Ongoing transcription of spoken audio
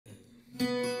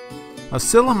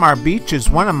Asilomar Beach is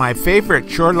one of my favorite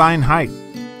shoreline hikes.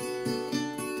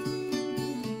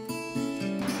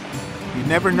 You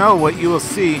never know what you will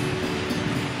see.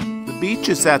 The beach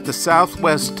is at the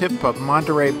southwest tip of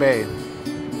Monterey Bay.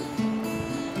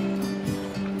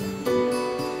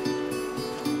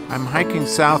 I'm hiking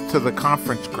south to the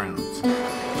conference grounds.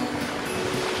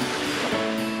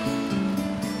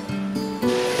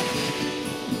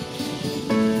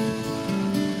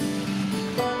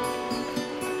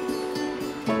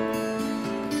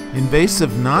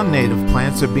 Invasive non-native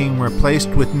plants are being replaced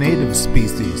with native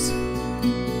species.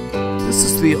 This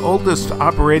is the oldest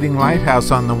operating lighthouse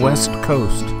on the west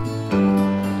coast.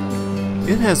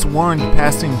 It has warned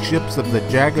passing ships of the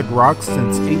jagged rocks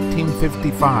since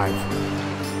 1855.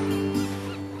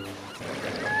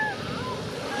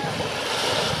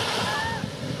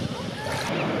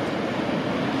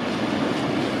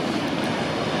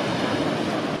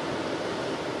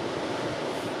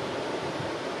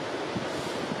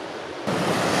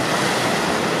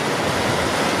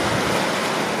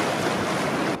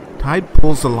 Tide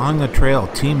pools along the trail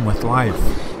teem with life.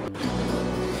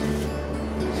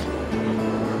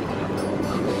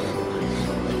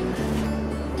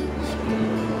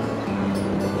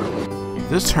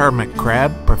 This hermit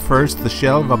crab prefers the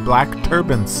shell of a black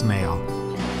turban snail.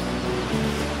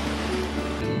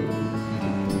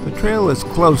 The trail is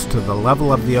close to the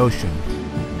level of the ocean.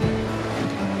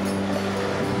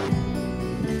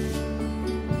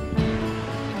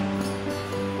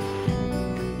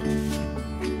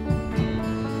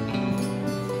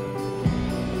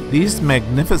 These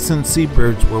magnificent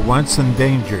seabirds were once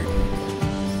endangered.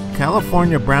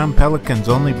 California brown pelicans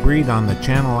only breed on the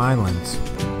Channel Islands.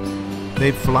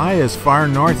 They fly as far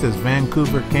north as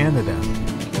Vancouver, Canada.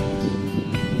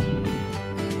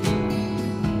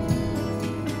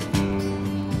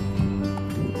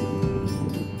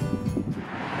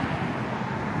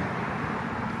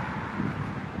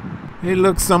 Hey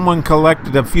look, someone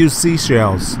collected a few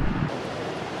seashells.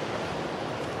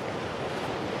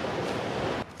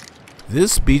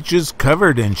 This beach is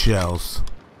covered in shells.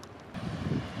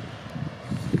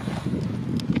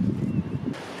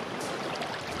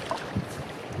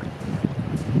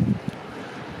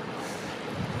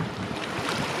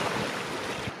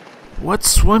 What's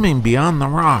swimming beyond the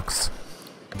rocks?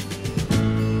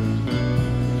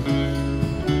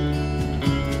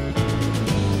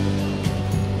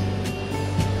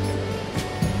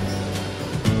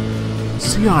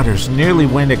 Sea otters nearly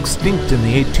went extinct in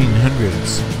the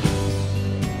 1800s.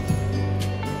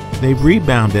 They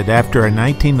rebounded after a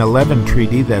 1911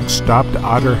 treaty that stopped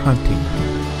otter hunting.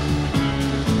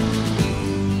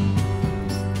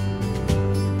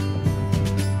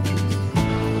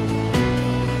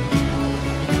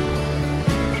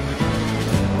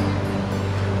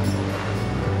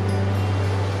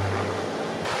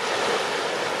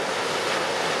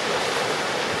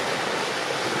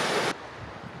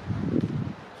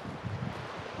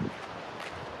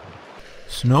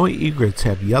 Snowy egrets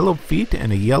have yellow feet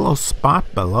and a yellow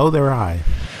spot below their eye.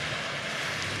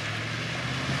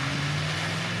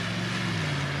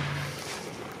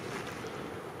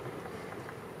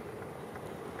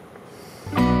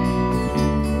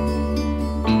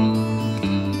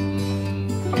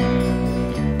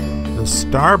 The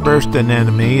starburst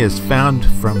anemone is found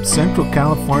from Central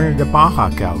California to Baja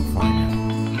California.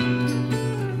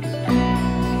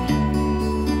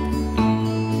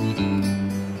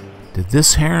 Did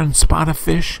this heron spot a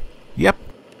fish? Yep.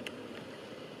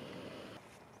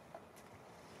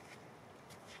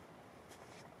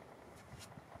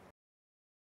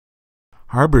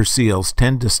 Harbor seals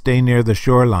tend to stay near the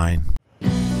shoreline.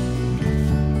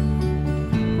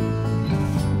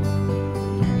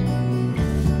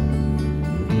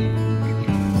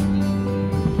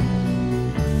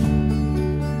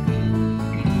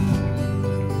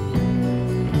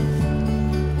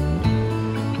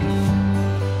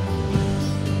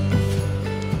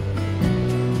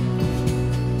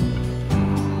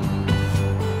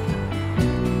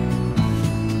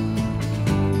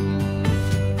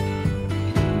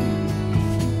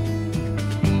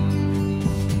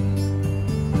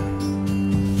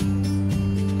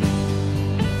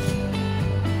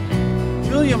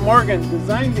 Julia Morgan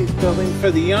designed these buildings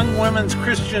for the Young Women's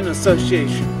Christian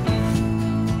Association.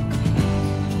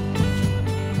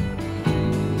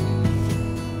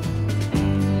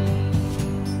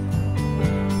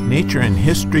 Nature and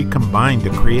history combine to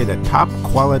create a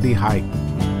top-quality hike.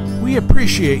 We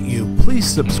appreciate you. Please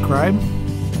subscribe.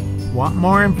 Want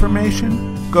more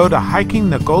information? Go to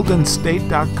hikingthegolden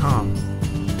state.com.